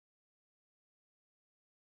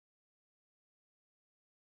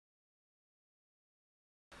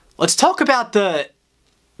let's talk about the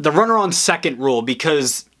runner on second rule,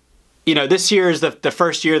 because you know, this year is the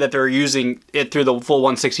first year that they're using it through the full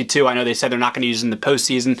 162. I know they said they're not going to use it in the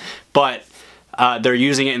postseason, but they're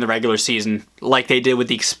using it in the regular season like they did with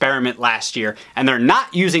the experiment last year. And they're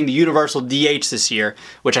not using the universal DH this year,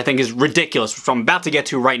 which I think is ridiculous, which I'm about to get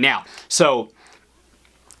to right now. So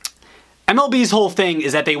MLB's whole thing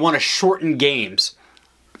is that they want to shorten games.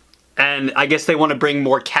 And I guess they want to bring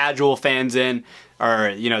more casual fans in, or,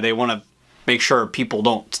 you know, they want to make sure people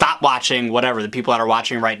don't stop watching, whatever, the people that are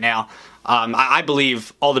watching right now. I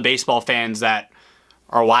believe all the baseball fans that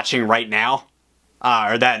are watching right now,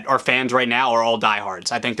 or that are fans right now, are all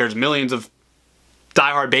diehards. I think there's millions of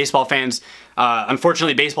diehard baseball fans.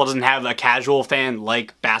 Unfortunately, baseball doesn't have a casual fan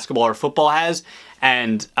like basketball or football has.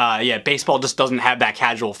 And yeah, baseball just doesn't have that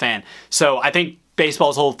casual fan. So I think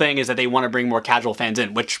baseball's whole thing is that they want to bring more casual fans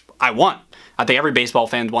in, which I want. I think every baseball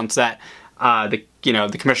fan wants that.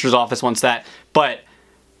 The commissioner's office wants that. But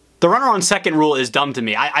the runner on second rule is dumb to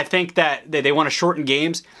me. I think that they want to shorten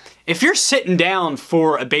games. If you're sitting down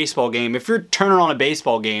for a baseball game, if you're turning on a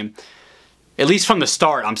baseball game, at least from the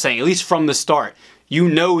start, I'm saying, at least from the start, you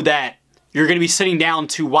know that you're going to be sitting down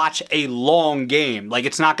to watch a long game. Like,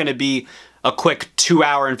 it's not going to be a quick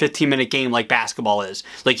 2-hour and 15-minute game like basketball is.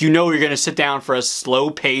 Like, you know you're going to sit down for a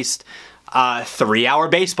slow-paced 3-hour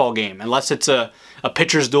baseball game, unless it's a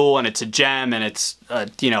pitcher's duel and it's a gem and it's a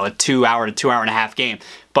 2-hour to 2-hour-and-a-half game.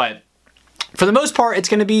 But for the most part, it's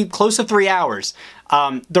going to be close to 3 hours.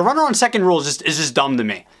 The runner on second rule is just dumb to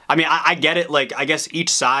me. I mean, I get it. Like, I guess each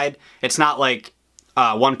side, it's not like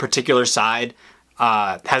one particular side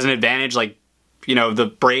has an advantage. Like, you know, the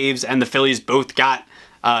Braves and the Phillies both got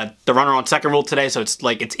the runner on second rule today, so it's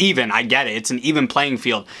like, it's even. I get it. It's an even playing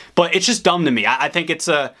field. But it's just dumb to me. I think it's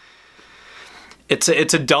a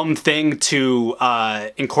dumb thing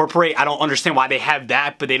to incorporate. I don't understand why they have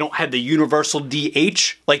that, but they don't have the universal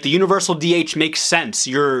DH. Like, the universal DH makes sense.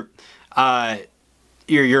 You're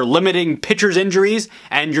limiting pitchers' injuries,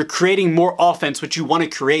 and you're creating more offense, which you want to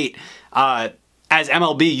create. As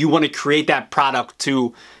MLB, you want to create that product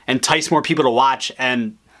to entice more people to watch,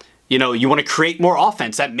 and you know, you want to create more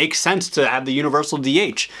offense. That makes sense to have the universal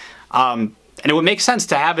DH. And it would make sense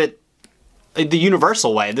to have it the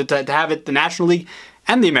universal way, to have it the National League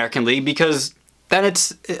and the American League, because then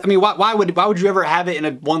it's, I mean, why would you ever have it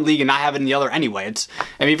in one league and not have it in the other anyway? It's,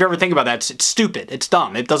 I mean, if you ever think about that, it's stupid. It's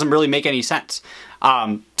dumb. It doesn't really make any sense.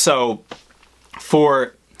 So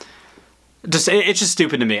it's just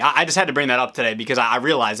stupid to me. I just had to bring that up today because I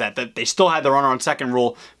realized that they still had the runner on second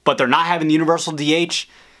rule, but they're not having the universal DH.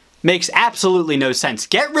 Makes absolutely no sense.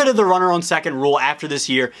 Get rid of the runner on second rule after this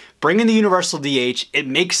year. Bring in the universal DH. It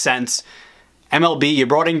makes sense. MLB, you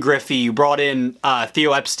brought in Griffey, you brought in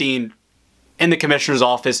Theo Epstein in the commissioner's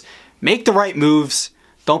office. Make the right moves.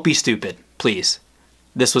 Don't be stupid, please.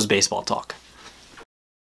 This was Baseball Talk.